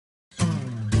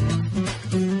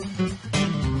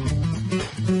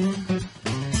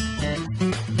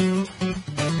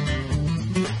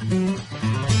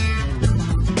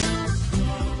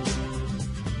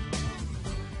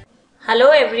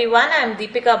Hello everyone, I am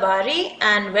Deepika Bhari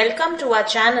and welcome to our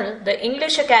channel, The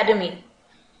English Academy.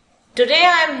 Today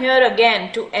I am here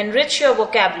again to enrich your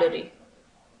vocabulary.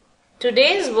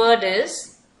 Today's word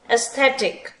is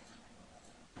aesthetic.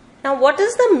 Now what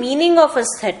is the meaning of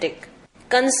aesthetic?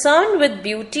 Concerned with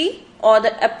beauty or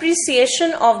the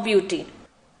appreciation of beauty.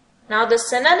 Now the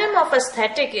synonym of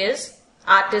aesthetic is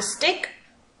artistic,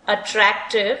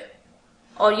 attractive,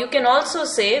 or you can also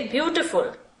say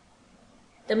beautiful.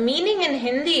 The meaning in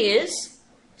Hindi is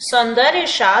Saundarya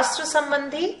Shastra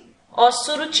Sambandhi or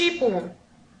Suruchi Poon.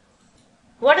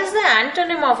 What is the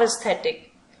antonym of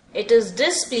aesthetic? It is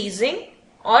displeasing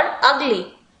or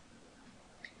ugly.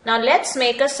 Now let's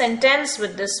make a sentence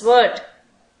with this word.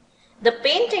 The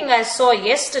painting I saw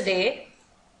yesterday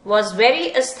was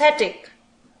very aesthetic.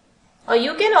 Or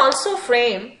you can also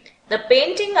frame, the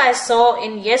painting I saw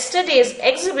in yesterday's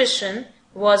exhibition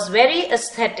was very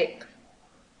aesthetic.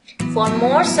 For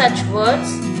more such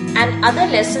words and other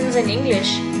lessons in English,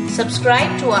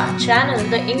 subscribe to our channel,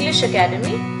 The English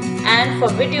Academy, and for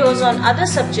videos on other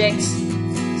subjects,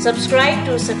 subscribe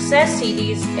to Success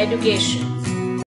Series Education.